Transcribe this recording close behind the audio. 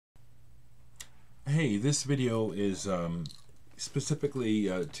Hey, this video is specifically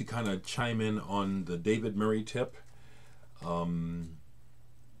to kind of chime in on the David Murray tip. David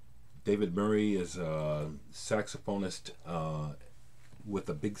Murray is a saxophonist with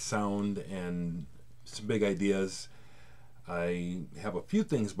a big sound and some big ideas. I have a few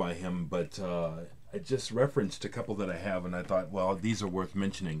things by him, but I just referenced a couple that I have, and I thought, well, these are worth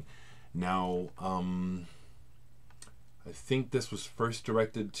mentioning. Now, I think this was first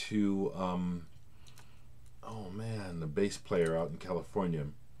directed to oh man, the bass player out in California.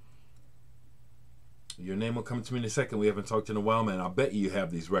 Your name will come to me in a second. We haven't talked in a while, man. I'll bet you have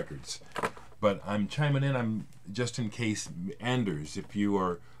these records. But I'm chiming in, I'm just in case, Anders, if you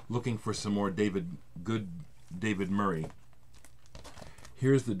are looking for some more good David Murray.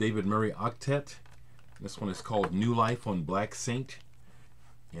 Here's the David Murray Octet. This one is called New Life on Black Saint.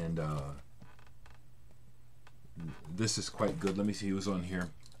 And this is quite good. Let me see who's on here.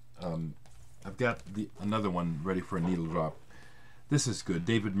 I've got another one ready for a needle drop. This is good.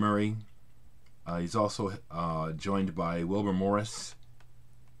 David Murray. He's also joined by Wilbur Morris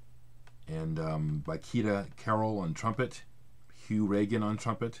and by Keita Carroll on trumpet, Hugh Reagan on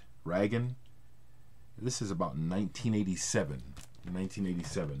trumpet, Reagan. This is about 1987.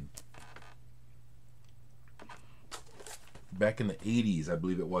 1987. Back in the 80s, I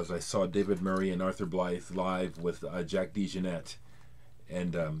believe it was, I saw David Murray and Arthur Blythe live with Jack DeJohnette.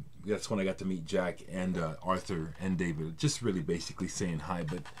 And that's when I got to meet Jack and Arthur and David. Just really basically saying hi,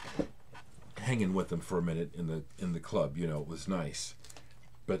 but hanging with them for a minute in the club. You know, it was nice.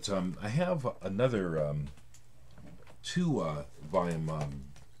 But I have another two-volume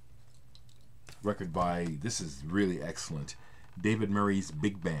record by, this is really excellent, David Murray's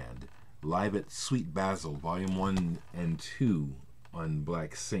Big Band, Live at Sweet Basil, Volume 1 and 2 on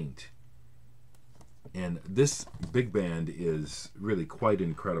Black Saint. And this big band is really quite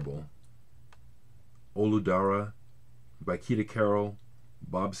incredible. Oludara by Keita Carroll,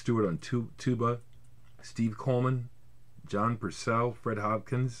 Bob Stewart on tuba, Steve Coleman, John Purcell, Fred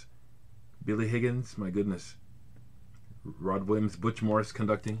Hopkins, Billy Higgins, my goodness, Rod Williams, Butch Morris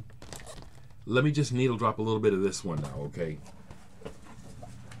conducting. Let me just needle drop a little bit of this one now, okay?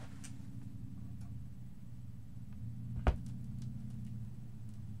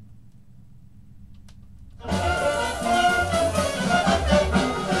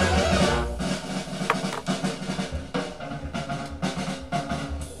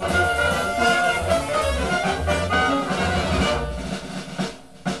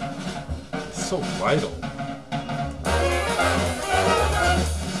 So vital.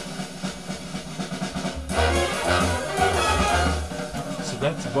 So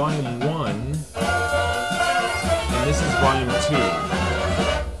that's volume 1, and this is volume 2.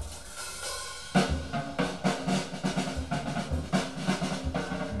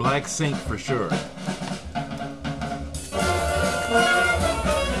 Black Saint for sure.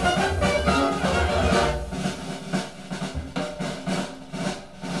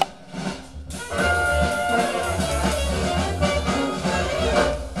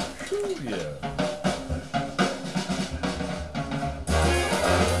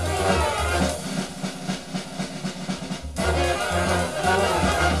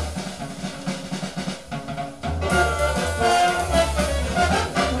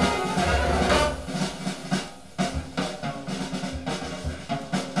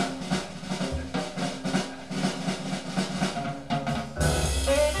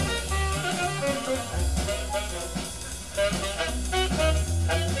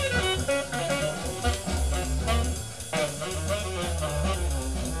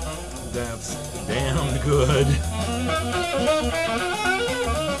 That's damn good.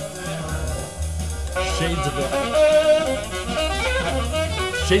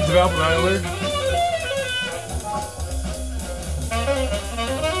 Shades of Albert Eiler.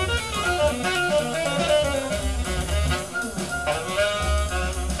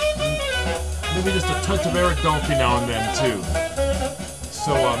 Maybe just a touch of Eric Dolphy now and then too.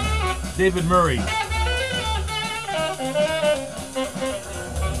 So David Murray.